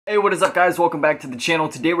Hey, what is up guys? Welcome back to the channel.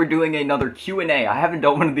 Today we're doing another Q&A. I haven't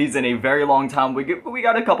done one of these in a very long time. We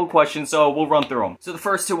got a couple questions, so we'll run through them. So the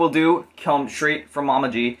first two we'll do come straight from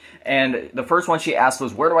Mama G. And the first one she asked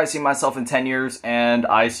was, where do I see myself in 10 years? And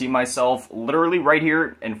I see myself literally right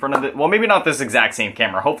here in front of it. Well, maybe not this exact same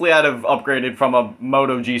camera. Hopefully I'd have upgraded from a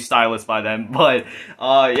Moto G stylus by then. But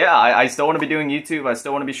yeah, I still want to be doing YouTube. I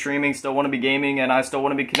still want to be streaming, still want to be gaming, and I still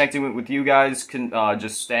want to be connecting with you guys,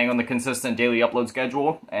 just staying on the consistent daily upload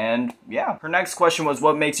schedule. And yeah, her next question was,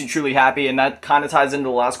 what makes you truly happy? And that kind of ties into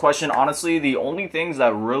the last question. Honestly, the only things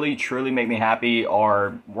that really truly make me happy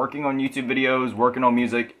are working on YouTube videos, working on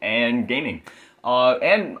music, and gaming.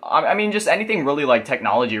 And I mean, just anything really like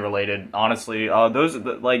technology related, honestly. Those are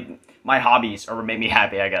like my hobbies are what make me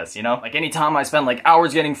happy, I guess, you know? Like anytime I spend like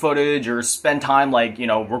hours getting footage or spend time like, you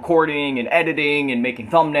know, recording and editing and making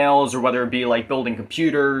thumbnails, or whether it be like building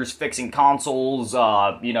computers, fixing consoles,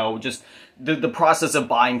 you know, just the process of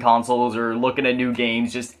buying consoles or looking at new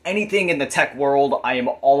games, just anything in the tech world I am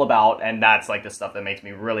all about, and that's like the stuff that makes me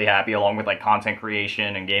really happy, along with like content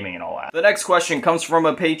creation and gaming and all that. The next question comes from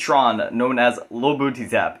a patron known as Lil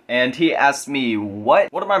Bootytap, and he asked me what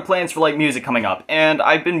are my plans for like music coming up. And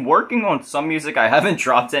I've been working on some music. I haven't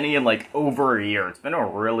dropped any in like over a year. It's been a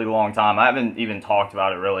really long time. I haven't even talked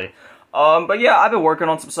about it really. But yeah, I've been working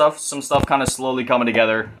on some stuff kind of slowly coming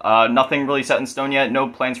together. Nothing really set in stone yet. No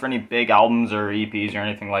plans for any big albums or EPs or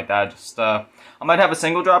anything like that. Just, I might have a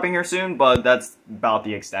single dropping here soon, but that's about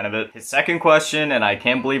the extent of it. His second question, and I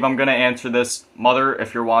can't believe I'm gonna answer this. Mother,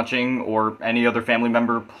 if you're watching, or any other family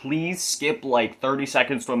member, please skip like 30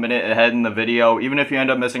 seconds to a minute ahead in the video. Even if you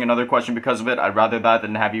end up missing another question because of it, I'd rather that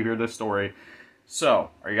than have you hear this story. So,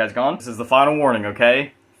 are you guys gone? This is the final warning,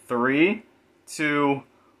 okay? 3, 2,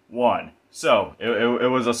 1. So, it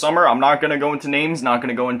was a summer. I'm not going to go into names, not going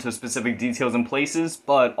to go into specific details and places,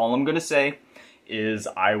 but all I'm going to say is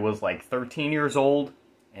I was like 13 years old,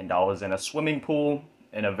 and I was in a swimming pool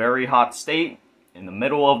in a very hot state in the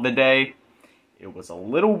middle of the day. It was a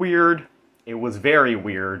little weird. It was very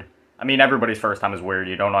weird. I mean, everybody's first time is weird,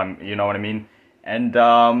 you know what I mean? And,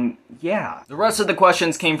 yeah. The rest of the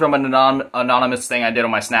questions came from an anonymous thing I did on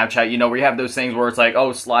my Snapchat. You know, where you have those things where it's like,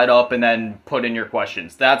 oh, slide up and then put in your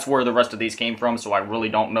questions. That's where the rest of these came from, so I really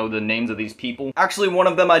don't know the names of these people. Actually, one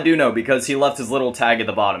of them I do know, because he left his little tag at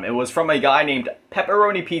the bottom. It was from a guy named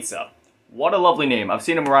Pepperoni Pizza. What a lovely name. I've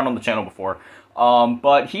seen him around on the channel before.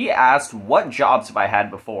 But he asked what jobs have I had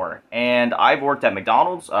before, and I've worked at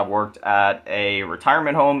McDonald's, I've worked at a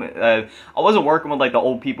retirement home. I wasn't working with like the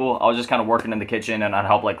old people, I was just kind of working in the kitchen, and I'd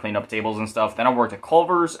help like clean up tables and stuff. Then I worked at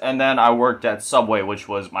Culver's, and then I worked at Subway, which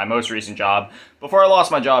was my most recent job, before I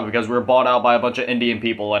lost my job because we were bought out by a bunch of Indian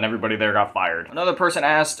people and everybody there got fired. Another person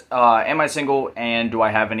asked, am I single, and do I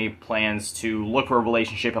have any plans to look for a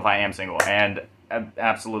relationship if I am single? And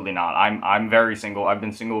absolutely not. I'm very single. I've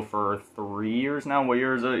been single for 3 years now. What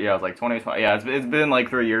year is it? Yeah, it's like 2020. Yeah, it's been like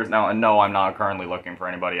 3 years now, and no, I'm not currently looking for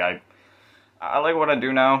anybody. I like what I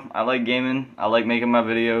do now. I like gaming. I like making my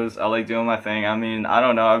videos. I like doing my thing. I mean, I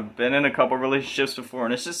don't know. I've been in a couple relationships before,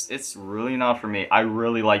 and it's really not for me. I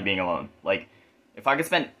really like being alone. Like, if I could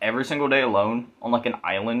spend every single day alone on like an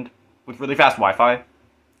island with really fast Wi-Fi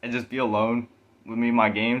and just be alone with me and my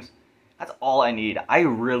games, that's all I need. I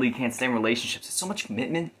really can't stay in relationships. It's so much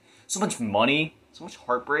commitment, so much money, so much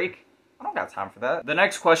heartbreak. I don't got time for that. The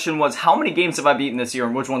next question was, how many games have I beaten this year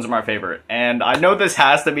and which ones are my favorite? And I know this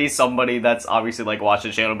has to be somebody that's obviously like watched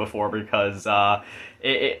the channel before, because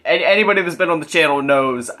anybody that's been on the channel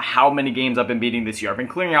knows how many games I've been beating this year. I've been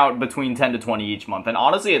clearing out between 10 to 20 each month. And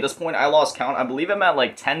honestly, at this point, I lost count. I believe I'm at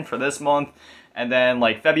like 10 for this month. And then,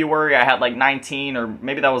 like, February, I had, like, 19, or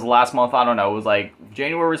maybe that was last month, I don't know. It was, like,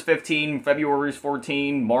 January was 15, February was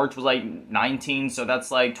 14, March was, like, 19, so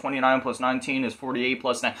that's, like, 29 plus 19 is 48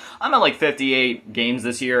 plus 9. I'm at, like, 58 games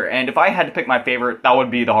this year, and if I had to pick my favorite, that would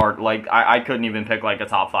be the hard, like, I couldn't even pick, like, a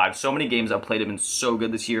top 5. So many games I've played have been so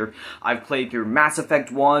good this year. I've played through Mass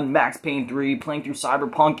Effect 1, Max Payne 3, playing through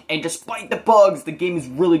Cyberpunk, and despite the bugs, the game is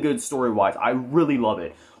really good story-wise. I really love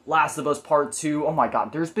it. Last of Us Part 2, oh my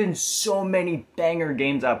god, there's been so many banger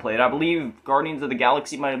games I played. I believe Guardians of the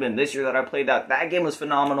Galaxy might have been this year that I played that. That game was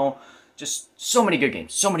phenomenal. Just so many good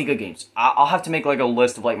games, so many good games. I'll have to make like a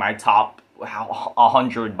list of like my top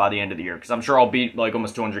 100 by the end of the year, because I'm sure I'll beat like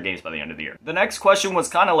almost 200 games by the end of the year. The next question was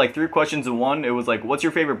kind of like 3 questions in one. It was like, what's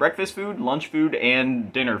your favorite breakfast food, lunch food,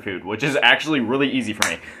 and dinner food, which is actually really easy for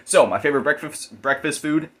me. So my favorite breakfast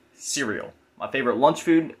food, cereal. My favorite lunch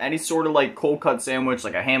food, any sort of like cold cut sandwich,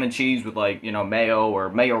 like a ham and cheese with like, you know, mayo or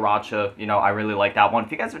mayo racha. You know, I really like that one.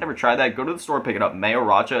 If you guys have never tried that, go to the store, pick it up. Mayo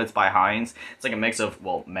racha, it's by Heinz. It's like a mix of,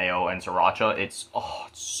 well, mayo and sriracha. It's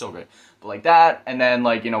so good. But like that, and then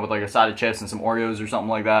like, you know, with like a side of chips and some Oreos or something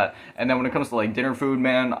like that. And then when it comes to like dinner food,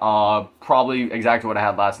 man, probably exactly what I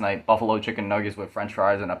had last night. Buffalo chicken nuggets with french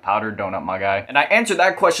fries and a powdered donut, my guy. And I answered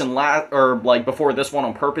that question before this one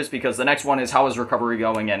on purpose, because the next one is how is recovery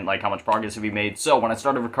going and like how much progress have you made. So when I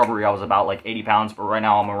started recovery, I was about like 80 pounds, but right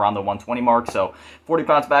now I'm around the 120 mark. So 40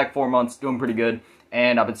 pounds back, 4 months, doing pretty good.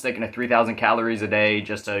 And I've been sticking to 3,000 calories a day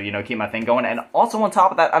just to, you know, keep my thing going. And also on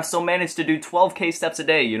top of that, I've still managed to do 12K steps a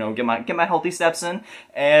day, you know, get my healthy steps in.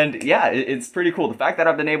 And yeah, it's pretty cool. The fact that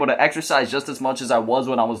I've been able to exercise just as much as I was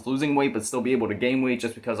when I was losing weight, but still be able to gain weight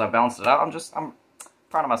just because I balanced it out. I'm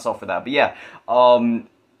proud of myself for that. But yeah,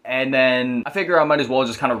 and then I figure I might as well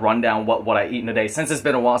just kind of run down what I eat in a day. Since it's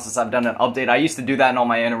been a while since I've done an update, I used to do that in all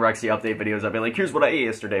my anorexia update videos. I'd be like, here's what I ate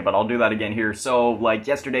yesterday, but I'll do that again here. So like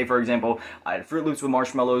yesterday, for example, I had Fruit Loops with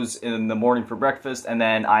marshmallows in the morning for breakfast, and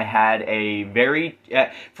then I had a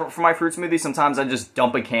for my fruit smoothie, sometimes I just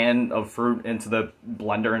dump a can of fruit into the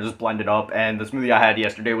blender and just blend it up. And the smoothie I had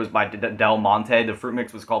yesterday was by Del Monte. The fruit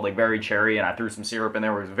mix was called like Berry Cherry, and I threw some syrup in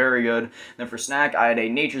there. It was very good. Then for snack, I had a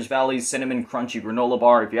Nature's Valley Cinnamon Crunchy Granola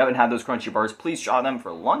Bar. If you haven't had those crunchy bars, please try them.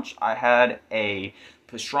 For lunch, I had a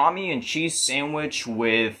pastrami and cheese sandwich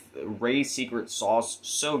with Ray's Secret Sauce,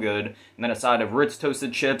 so good. And then a side of Ritz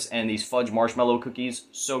toasted chips and these fudge marshmallow cookies,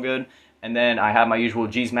 so good. And then I have my usual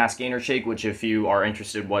G's Mass Gainer shake, which if you are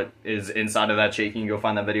interested what is inside of that shake, you can go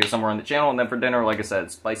find that video somewhere on the channel. And then for dinner, like I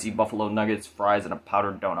said, spicy buffalo nuggets, fries, and a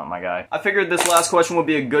powdered donut, my guy. I figured this last question would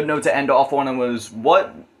be a good note to end off on, and was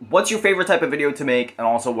what's your favorite type of video to make, and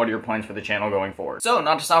also what are your plans for the channel going forward? So,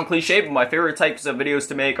 not to sound cliche, but my favorite types of videos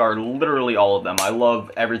to make are literally all of them. I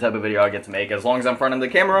love every type of video I get to make, as long as I'm in front of the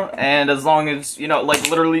camera, and as long as, you know, like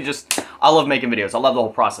literally just, I love making videos. I love the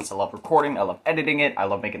whole process. I love recording, I love editing it, I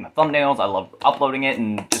love making the thumbnails, I love uploading it,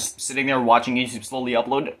 and just sitting there watching YouTube slowly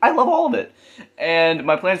upload. I love all of it. And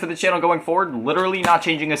my plans for the channel going forward, literally not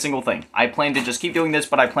changing a single thing. I plan to just keep doing this,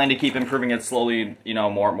 but I plan to keep improving it slowly, you know,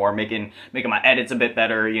 more and more, making my edits a bit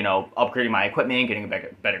better, you know, upgrading my equipment, getting a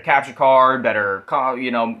better capture card, better,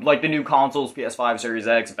 you know, like the new consoles, PS5, Series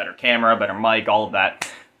X, better camera, better mic, all of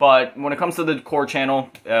that. But when it comes to the core channel,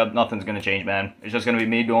 nothing's gonna change, man. It's just gonna be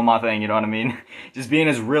me doing my thing, you know what I mean? Just being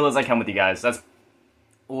as real as I can with you guys. That's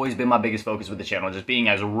always been my biggest focus with the channel, just being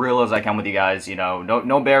as real as I can with you guys, you know,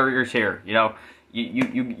 no barriers here, you know.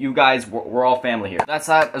 You guys, we're all family here. That's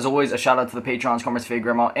that. As always, a shout out to the patrons, Fav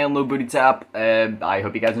Grandma and Lil Bootytap. I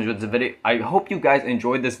hope you guys enjoyed this video. I hope you guys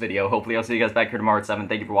enjoyed this video. Hopefully, I'll see you guys back here tomorrow at 7.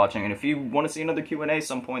 Thank you for watching. And if you want to see another Q&A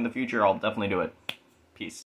some point in the future, I'll definitely do it. Peace.